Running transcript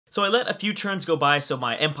So I let a few turns go by so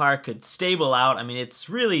my empire could stable out. I mean,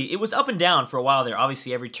 it was up and down for a while there.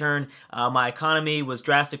 Obviously, every turn, my economy was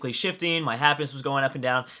drastically shifting. My happiness was going up and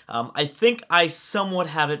down. I think I somewhat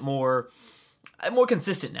have it more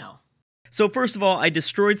consistent now. So first of all, I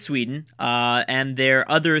destroyed Sweden, and their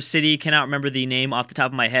other city, cannot remember the name off the top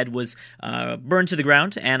of my head, was burned to the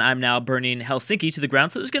ground, and I'm now burning Helsinki to the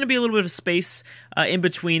ground, so there's going to be a little bit of space in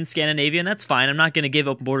between Scandinavia, and that's fine. I'm not going to give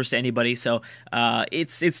open borders to anybody, so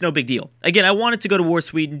it's no big deal. Again, I wanted to go to war with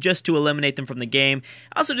Sweden just to eliminate them from the game.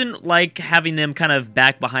 I also didn't like having them kind of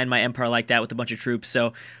back behind my empire like that with a bunch of troops,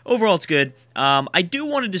 so overall it's good. I do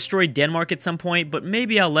want to destroy Denmark at some point, but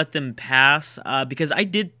maybe I'll let them pass, because I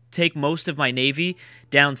did take most of my navy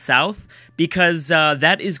down south, because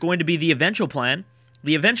that is going to be the eventual plan.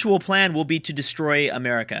 The eventual plan will be to destroy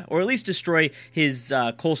America, or at least destroy his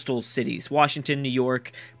coastal cities. Washington, New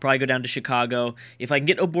York, probably go down to Chicago. If I can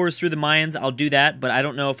get borders through the Mayans, I'll do that, but I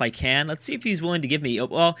don't know if I can. Let's see if he's willing to give me...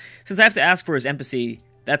 Well, since I have to ask for his embassy,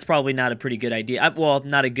 that's probably not a pretty good idea. Well,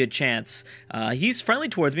 not a good chance. He's friendly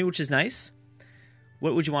towards me, which is nice.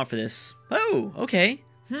 What would you want for this? Oh, okay.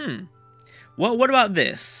 Well, what about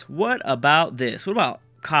this? What about this? What about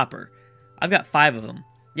copper? I've got 5 of them.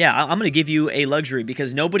 Yeah, I'm going to give you a luxury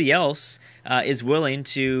because nobody else is willing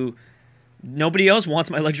to... Nobody else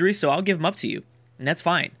wants my luxury, so I'll give them up to you. And that's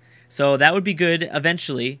fine. So that would be good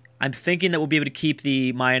eventually. I'm thinking that we'll be able to keep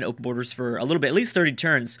the Mayan open borders for a little bit, at least 30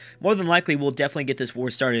 turns. More than likely, we'll definitely get this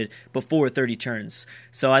war started before 30 turns.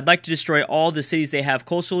 So I'd like to destroy all the cities they have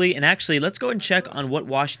coastally. And actually, let's go and check on what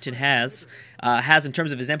Washington has in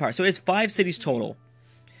terms of his empire. So it's 5 cities total.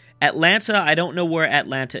 Atlanta, I don't know where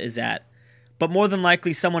Atlanta is at. But more than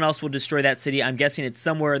likely, someone else will destroy that city. I'm guessing it's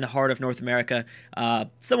somewhere in the heart of North America.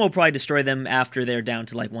 Someone will probably destroy them after they're down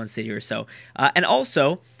to like 1 city or so. And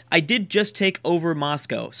also, I did just take over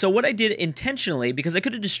Moscow. So what I did intentionally, because I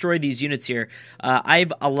could have destroyed these units here,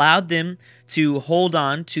 I've allowed them to hold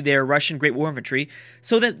on to their Russian Great War Infantry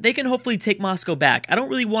so that they can hopefully take Moscow back. I don't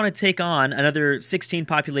really want to take on another 16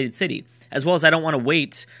 populated city, as well as I don't want to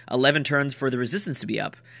wait 11 turns for the resistance to be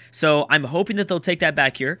up. So I'm hoping that they'll take that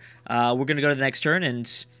back here. We're going to go to the next turn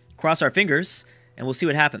and cross our fingers, and we'll see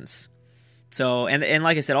what happens. So, and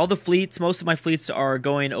like I said, all the fleets, most of my fleets are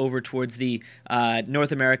going over towards the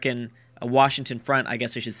North American Washington front, I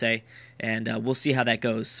guess I should say, and we'll see how that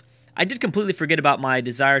goes. I did completely forget about my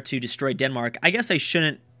desire to destroy Denmark. I guess I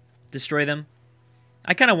shouldn't destroy them.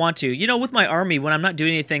 I kind of want to. You know, with my army, when I'm not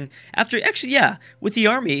doing anything after... Actually, yeah, with the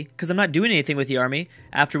army, because I'm not doing anything with the army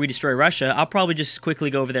after we destroy Russia, I'll probably just quickly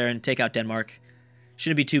go over there and take out Denmark.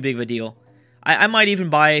 Shouldn't be too big of a deal. I might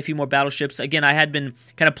even buy a few more battleships. Again, I had been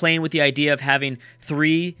kind of playing with the idea of having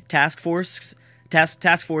 3 task force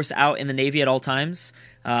out in the Navy at all times.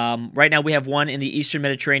 Right now we have 1 in the Eastern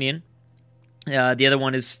Mediterranean. The other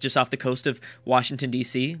one is just off the coast of Washington,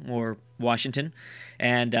 D.C., or Washington.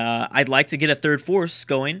 And I'd like to get a 3rd force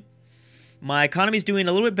going. My economy's doing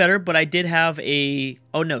a little bit better, but I did have a...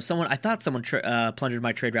 Oh, no, I thought someone plundered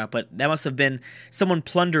my trade route, but that must have been someone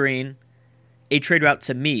plundering a trade route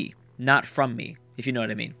to me, not from me, if you know what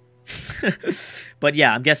I mean. But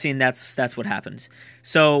yeah, I'm guessing that's what happened.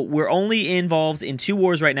 So we're only involved in 2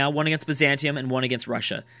 wars right now, 1 against Byzantium and 1 against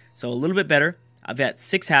Russia. So a little bit better. I've got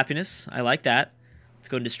 6 happiness. I like that. Let's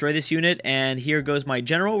go and destroy this unit, and here goes my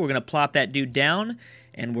general. We're going to plop that dude down,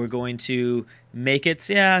 and we're going to make it...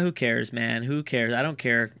 Yeah, who cares, man? Who cares? I don't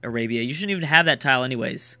care, Arabia. You shouldn't even have that tile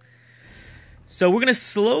anyways. So we're going to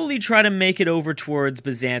slowly try to make it over towards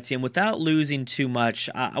Byzantium without losing too much.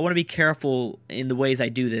 I want to be careful in the ways I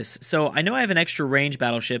do this. So I know I have an extra range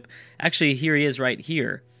battleship. Actually, here he is right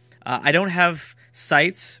here. I don't have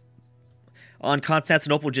sights on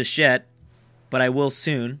Constantinople just yet, but I will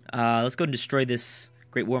soon. Let's go and destroy this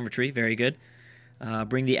Great War Infantry. Very good.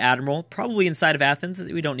 Bring the Admiral, probably inside of Athens.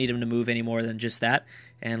 We don't need him to move any more than just that.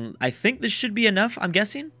 And I think this should be enough, I'm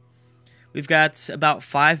guessing. We've got about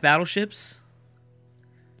 5 battleships.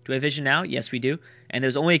 Do I have vision now? Yes, we do. And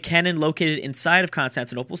there's only a cannon located inside of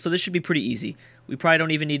Constantinople, so this should be pretty easy. We probably don't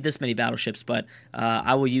even need this many battleships, but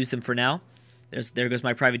I will use them for now. There goes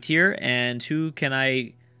my privateer, and who can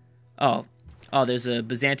I... Oh, there's a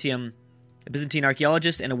Byzantine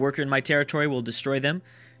archaeologist and a worker in my territory. We'll destroy them.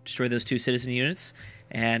 Destroy those 2 citizen units.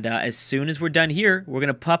 And as soon as we're done here, we're going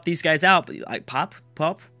to pop these guys out. Like, pop.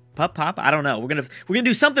 I don't know. We're gonna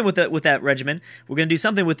do something with that regiment. We're gonna do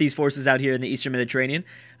something with these forces out here in the Eastern Mediterranean.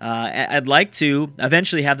 I'd like to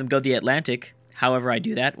eventually have them go the Atlantic. However, I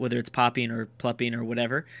do that, whether it's popping or plupping or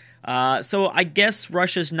whatever. So I guess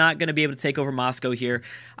Russia's not gonna be able to take over Moscow here.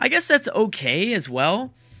 I guess that's okay as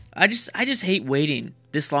well. I just hate waiting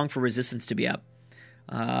this long for resistance to be up.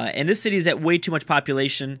 And this city is at way too much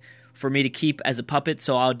population for me to keep as a puppet,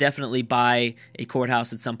 so I'll definitely buy a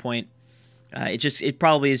courthouse at some point. It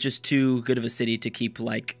probably is just too good of a city to keep,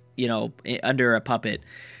 like, you know, under a puppet.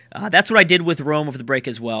 That's what I did with Rome over the break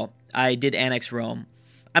as well. I did annex Rome.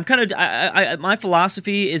 I'm kind of my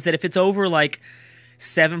philosophy is that if it's over like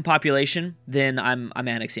 7 population, then I'm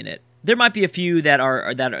annexing it. There might be a few that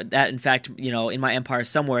in fact, you know, in my empire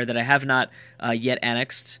somewhere that I have not yet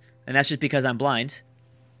annexed, and that's just because I'm blind.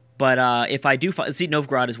 But if I do, see,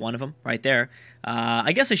 Novgorod is one of them right there.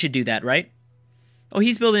 I guess I should do that, right? Oh,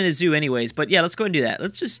 he's building a zoo anyways. But yeah, let's go and do that.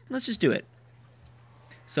 Let's just do it.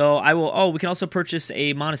 So I will. Oh, we can also purchase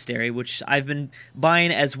a monastery, which I've been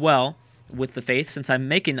buying as well with the faith, since I'm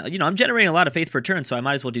making, you know, I'm generating a lot of faith per turn, so I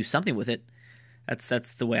might as well do something with it.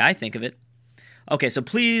 That's the way I think of it. Okay, so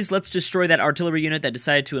please, let's destroy that artillery unit that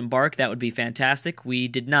decided to embark. That would be fantastic. We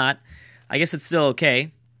did not. I guess it's still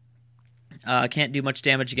okay. Can't do much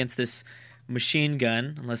damage against this machine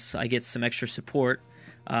gun unless I get some extra support.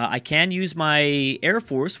 I can use my Air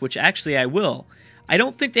Force, which actually I will. I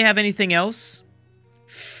don't think they have anything else.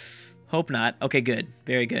 Hope not. Okay, good.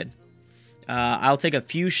 Very good. I'll take a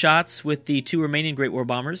few shots with the 2 remaining Great War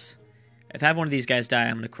Bombers. If I have one of these guys die,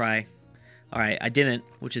 I'm going to cry. Alright, I didn't,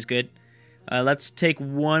 which is good. Let's take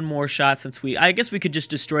one more shot since I guess we could just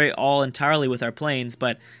destroy it all entirely with our planes,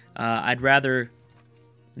 but I'd rather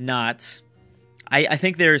not. I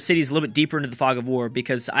think their city's a little bit deeper into the fog of war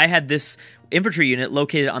because I had this infantry unit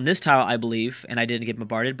located on this tile, I believe, and I didn't get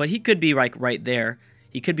bombarded, but he could be like right there.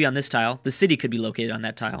 He could be on this tile. The city could be located on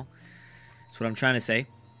that tile. That's what I'm trying to say.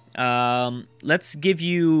 Let's give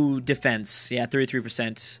you defense. Yeah,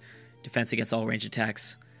 33% defense against all range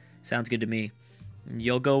attacks. Sounds good to me.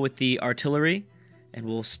 You'll go with the artillery, and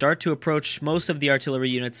we'll start to approach most of the artillery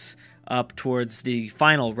units up towards the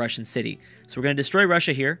final Russian city. So we're going to destroy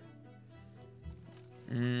Russia here.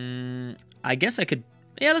 I guess I could...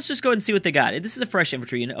 Yeah, let's just go ahead and see what they got. This is a fresh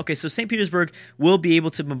infantry unit. Okay, so St. Petersburg will be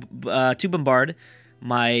able to bombard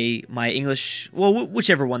my English... Well,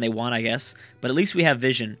 whichever one they want, I guess. But at least we have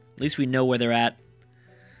vision. At least we know where they're at.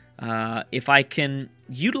 If I can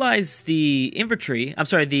utilize the infantry... I'm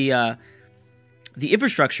sorry, the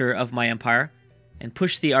infrastructure of my empire and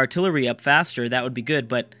push the artillery up faster, that would be good.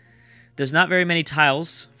 But there's not very many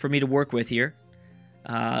tiles for me to work with here.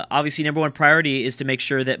 Obviously, number one priority is to make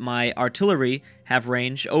sure that my artillery have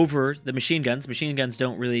range over the machine guns. Machine guns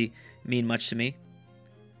don't really mean much to me.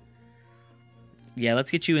 Yeah,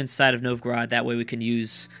 let's get you inside of Novgorod. That way we can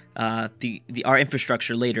use our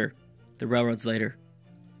infrastructure later, the railroads later.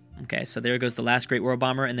 Okay, so there goes the last Great War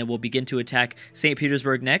Bomber, and then we'll begin to attack St.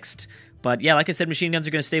 Petersburg next. But yeah, like I said, machine guns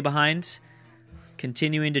are going to stay behind,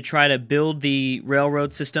 continuing to try to build the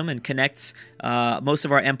railroad system and connect most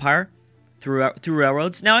of our empire through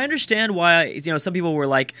railroads. Now, I understand why, some people were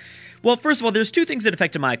like, well, first of all, there's 2 things that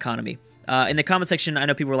affected my economy. In the comment section, I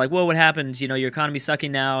know people were like, "Whoa, what happened? Your economy's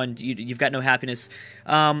sucking now, and you've got no happiness."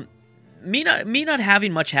 Me not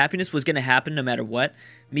having much happiness was going to happen no matter what.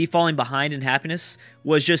 Me falling behind in happiness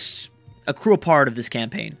was just a cruel part of this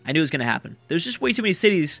campaign. I knew it was going to happen. There's just way too many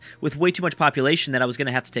cities with way too much population that I was going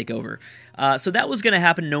to have to take over. So that was going to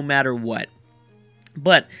happen no matter what.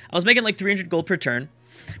 But I was making like 300 gold per turn.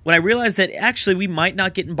 When I realized that actually we might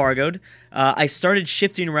not get embargoed, I started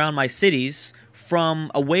shifting around my cities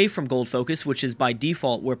away from gold focus, which is by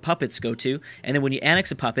default where puppets go to, and then when you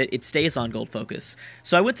annex a puppet, it stays on gold focus.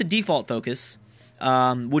 So I went to default focus,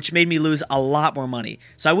 which made me lose a lot more money.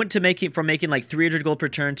 So I went to from making like 300 gold per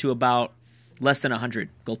turn to about less than 100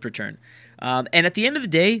 gold per turn. And at the end of the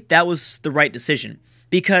day, that was the right decision.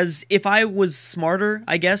 Because if I was smarter,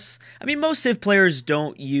 I guess, most Civ players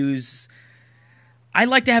don't use... I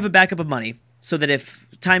like to have a backup of money, so that if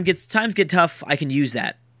times get tough, I can use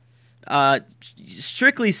that.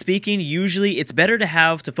 Strictly speaking, usually it's better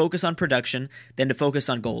to focus on production than to focus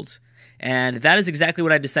on gold. And that is exactly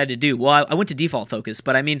what I decided to do. Well, I went to default focus,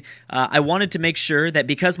 but I wanted to make sure that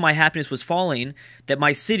because my happiness was falling, that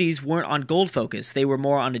my cities weren't on gold focus. They were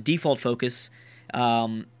more on a default focus,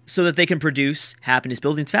 so that they can produce happiness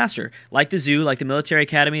buildings faster. Like the zoo, like the military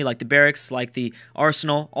academy, like the barracks, like the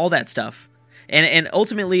arsenal, all that stuff. And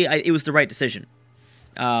ultimately, it was the right decision.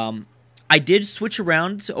 I did switch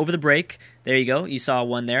around over the break. There you go. You saw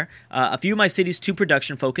one there. A few of my cities to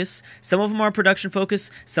production focus. Some of them are production focus.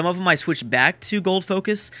 Some of them I switched back to gold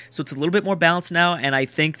focus. So it's a little bit more balanced now, and I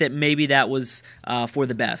think that maybe that was for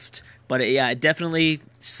the best. But yeah, definitely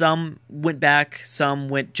some went back, some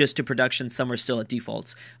went just to production, some are still at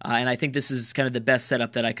defaults. And I think this is kind of the best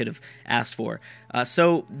setup that I could have asked for.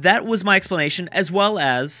 So that was my explanation, as well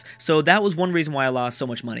as, so that was one reason why I lost so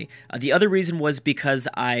much money. The other reason was because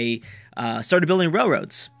I started building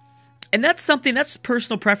railroads. And that's something, that's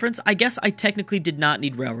personal preference. I guess I technically did not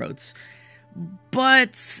need railroads.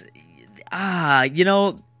 But, you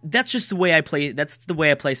know, that's just the way I play. That's the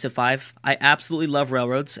way I play Civ 5. I absolutely love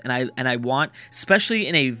railroads, and I want, especially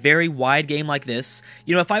in a very wide game like this.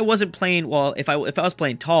 You know, if I wasn't playing, well, if I was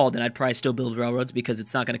playing tall, then I'd probably still build railroads because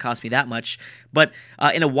it's not going to cost me that much. But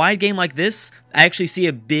in a wide game like this, I actually see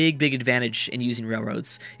a big advantage in using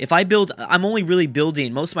railroads. If I build, I'm only really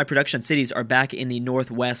building. Most of my production cities are back in the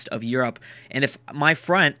northwest of Europe, and if my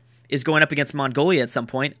front is going up against Mongolia at some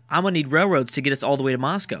point, I'm gonna need railroads to get us all the way to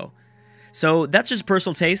Moscow. So that's just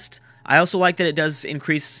personal taste. I also like that it does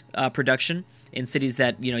increase production in cities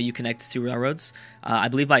that, you know, you connect to railroads. I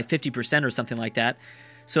believe by 50% or something like that.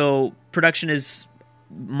 So production is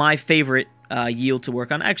my favorite yield to work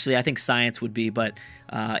on. Actually, I think science would be, but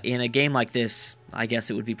in a game like this, I guess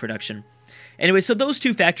it would be production. Anyway, so those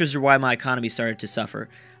two factors are why my economy started to suffer,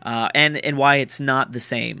 and why it's not the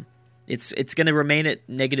same. It's going to remain at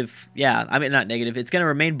negative, yeah, I mean, not negative. It's going to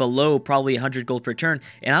remain below probably 100 gold per turn,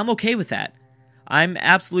 and I'm okay with that. I'm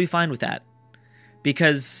absolutely fine with that.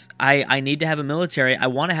 Because I need to have a military. I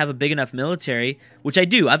want to have a big enough military, which I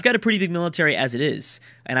do. I've got a pretty big military as it is,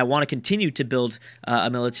 and I want to continue to build a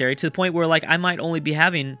military to the point where, like, I might only be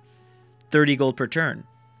having 30 gold per turn,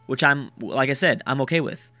 which I'm, like I said, I'm okay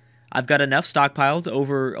with. I've got enough stockpiled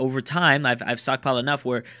over time. I've stockpiled enough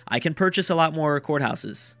where I can purchase a lot more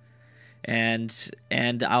courthouses.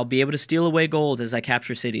 And I'll be able to steal away gold as I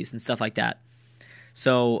capture cities and stuff like that.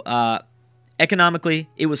 So economically,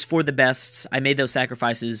 it was for the best. I made those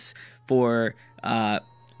sacrifices for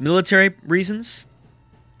military reasons,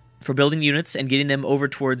 for building units and getting them over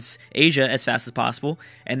towards Asia as fast as possible.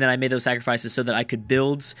 And then I made those sacrifices so that I could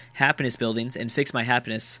build happiness buildings and fix my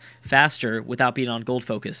happiness faster without being on gold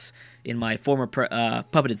focus in my former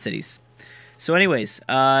puppeted cities. So anyways,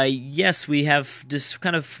 yes, we have just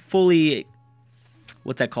kind of fully,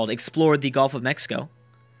 what's that called, explored the Gulf of Mexico.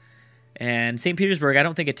 And St. Petersburg, I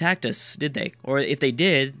don't think attacked us, did they? Or if they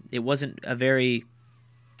did, it wasn't a very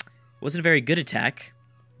good attack.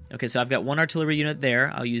 Okay, so I've got one artillery unit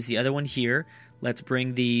there. I'll use the other one here. Let's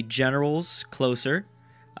bring the generals closer.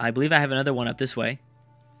 I believe I have another one up this way.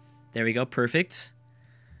 There we go, perfect.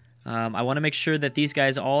 I want to make sure that these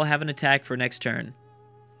guys all have an attack for next turn.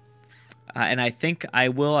 And I think I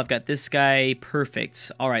will. I've got this guy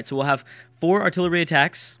perfect. All right, so we'll have 4 artillery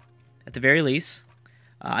attacks at the very least.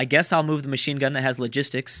 I guess I'll move the machine gun that has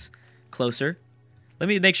logistics closer. Let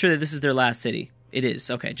me make sure that this is their last city. It is.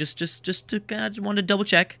 Okay, just wanted to double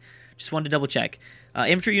check. Just wanted to double check.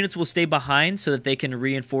 Infantry units will stay behind so that they can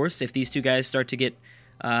reinforce if these two guys start to get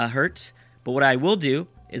hurt. But what I will do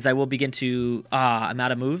is I will begin to... I'm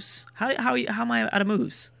out of moves. How am I out of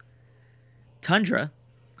moves? Tundra?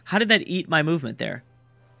 How did that eat my movement there?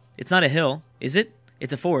 It's not a hill, is it?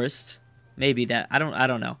 It's a forest. Maybe that. I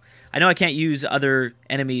don't know. I know I can't use other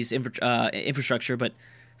enemies' infrastructure, but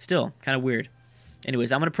still, kind of weird.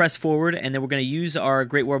 Anyways, I'm going to press forward, and then we're going to use our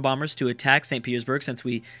Great War Bombers to attack St. Petersburg, since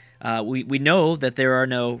we know that there are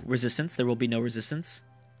no resistance. There will be no resistance.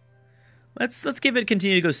 Let's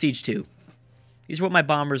continue to go siege 2. These are what my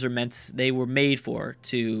bombers are meant. They were made for,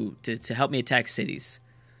 to help me attack cities.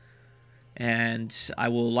 And I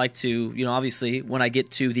will like to, you know, obviously, when I get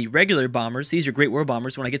to the regular bombers, these are Great War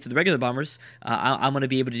Bombers. When I get to the regular bombers, I'm going to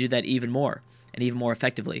be able to do that even more, and even more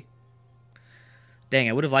effectively. Dang,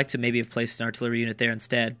 I would have liked to maybe have placed an artillery unit there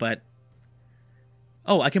instead, but...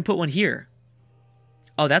 Oh, I can put one here.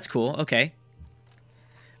 Oh, that's cool. Okay.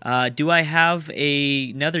 Do I have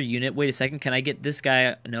another unit? Wait a second. Can I get this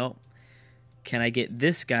guy? No. Can I get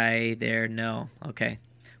this guy there? No. Okay.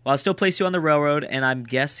 Well, I'll still place you on the railroad, and I'm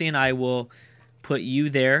guessing I will put you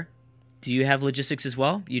there. Do you have logistics as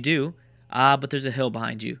well? You do. But there's a hill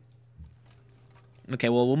behind you. Okay,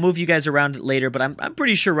 well, we'll move you guys around later, but I'm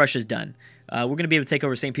pretty sure Russia's done. We're going to be able to take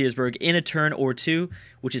over St. Petersburg in a turn or two,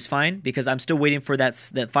 which is fine, because I'm still waiting for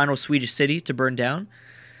that final Swedish city to burn down.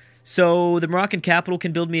 So the Moroccan capital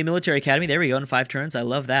can build me a military academy. There we go, in 5 turns. I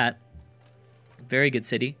love that. Very good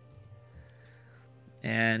city.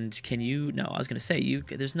 And can you... No, I was going to say,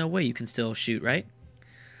 there's no way you can still shoot, right?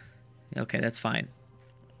 Okay, that's fine.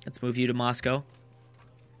 Let's move you to Moscow.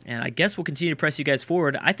 And I guess we'll continue to press you guys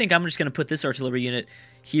forward. I think I'm just going to put this artillery unit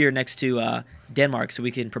here next to Denmark so we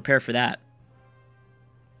can prepare for that.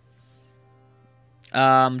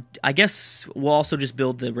 I guess we'll also just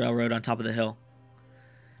build the railroad on top of the hill.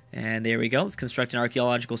 And there we go. Let's construct an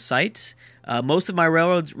archaeological site. Most of my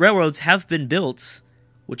railroads have been built,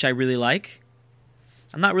 which I really like.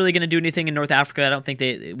 I'm not really going to do anything in North Africa. I don't think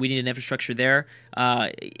we need an infrastructure there.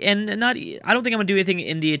 I don't think I'm going to do anything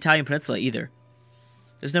in the Italian Peninsula either.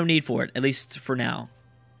 There's no need for it, at least for now.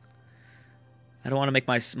 I don't want to make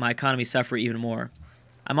my economy suffer even more.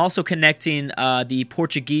 I'm also connecting the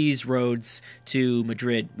Portuguese roads to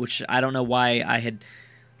Madrid, which I don't know why I had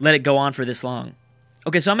let it go on for this long.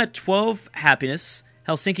 Okay, so I'm at 12 happiness.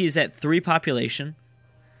 Helsinki is at 3 population.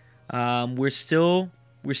 We're still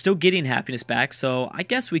getting happiness back, so I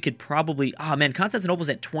guess we could probably... Oh, man, Constantinople's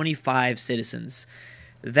at 25 citizens.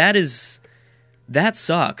 That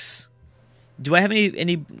sucks. Do I have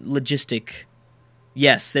any logistic...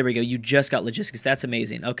 Yes, there we go. You just got logistics. That's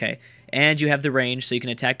amazing. Okay, and you have the range, so you can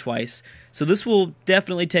attack twice. So this will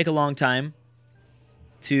definitely take a long time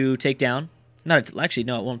to take down. Actually,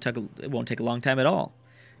 no, it won't take a long time at all.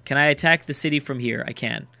 Can I attack the city from here? I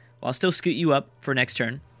can. Well, I'll still scoot you up for next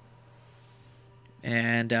turn.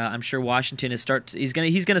 And I'm sure Washington is he's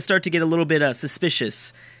gonna start to get a little bit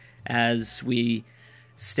suspicious as we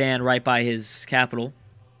stand right by his capital,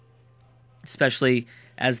 especially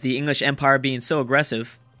as the English Empire being so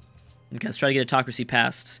aggressive. Okay, let's try to get autocracy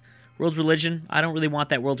passed. World religion, I don't really want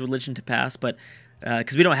that world religion to pass, but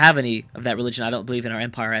because we don't have any of that religion, I don't believe in our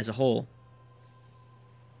empire as a whole.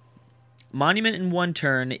 Monument in 1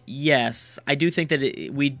 turn, yes. I do think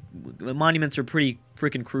that monuments are pretty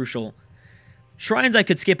freaking crucial. Shrines I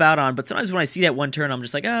could skip out on, but sometimes when I see that 1 turn, I'm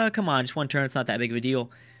just like, oh, come on, just 1 turn, it's not that big of a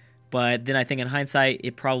deal. But then I think in hindsight,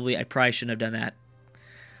 I probably shouldn't have done that.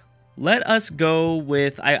 Let us go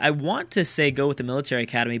with, I want to say go with the military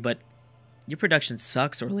academy, but your production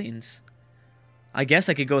sucks, Orleans. I guess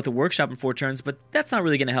I could go with the workshop in 4 turns, but that's not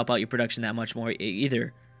really going to help out your production that much more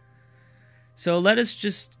either. So let us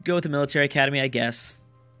just go with the military academy, I guess.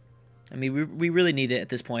 I mean, we really need it at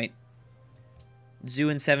this point. Zoo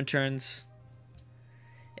in 7 turns.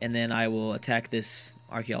 And then I will attack this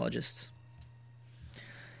archaeologist.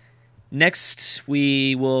 Next,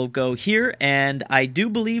 we will go here, and I do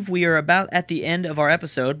believe we are about at the end of our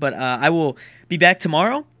episode, but I will be back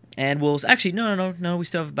tomorrow, and we'll... Actually, no, we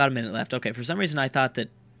still have about a minute left. Okay, for some reason I thought that...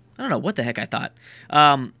 I don't know what the heck I thought.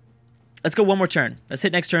 Let's go 1 more turn. Let's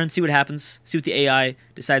hit next turn, see what happens, see what the AI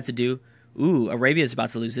decides to do. Ooh, Arabia is about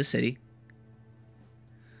to lose this city.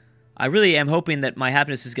 I really am hoping that my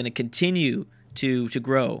happiness is going to continue to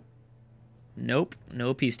grow. Nope,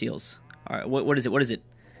 no peace deals. All right, what is it? What is it?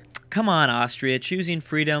 Come on, Austria, choosing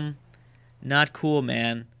freedom. Not cool,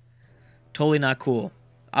 man. Totally not cool.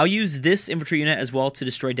 I'll use this infantry unit as well to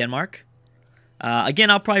destroy Denmark. Again,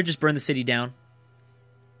 I'll probably just burn the city down.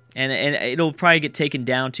 And it'll probably get taken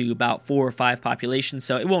down to about 4 or 5 population,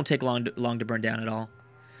 so it won't take long to burn down at all.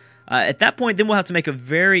 At that point, then we'll have to make a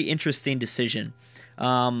very interesting decision.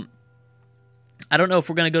 I don't know if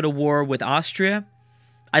we're going to go to war with Austria.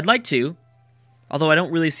 I'd like to, although I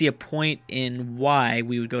don't really see a point in why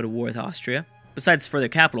we would go to war with Austria. Besides for their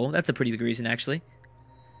capital, that's a pretty big reason, actually.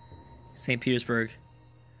 St. Petersburg.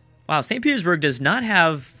 Wow, St. Petersburg does not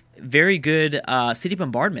have very good city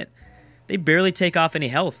bombardment. They barely take off any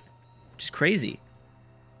health, which is crazy.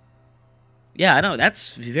 Yeah, I know,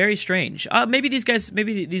 that's very strange. Maybe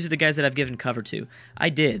these are the guys that I've given cover to. I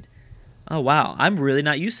did. Oh, wow, I'm really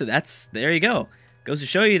not used to that. There you go. Goes to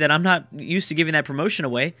show you that I'm not used to giving that promotion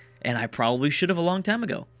away, and I probably should have a long time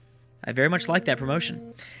ago. I very much like that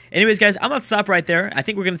promotion. Anyways, guys, I'm going to stop right there. I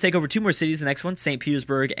think we're going to take over 2 more cities, the next one, St.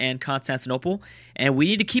 Petersburg and Constantinople, and we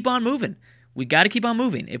need to keep on moving. We got to keep on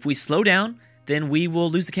moving. If we slow down, then we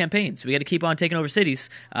will lose the campaign, so we got to keep on taking over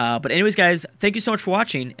cities. But anyways, guys, thank you so much for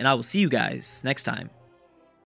watching, and I will see you guys next time.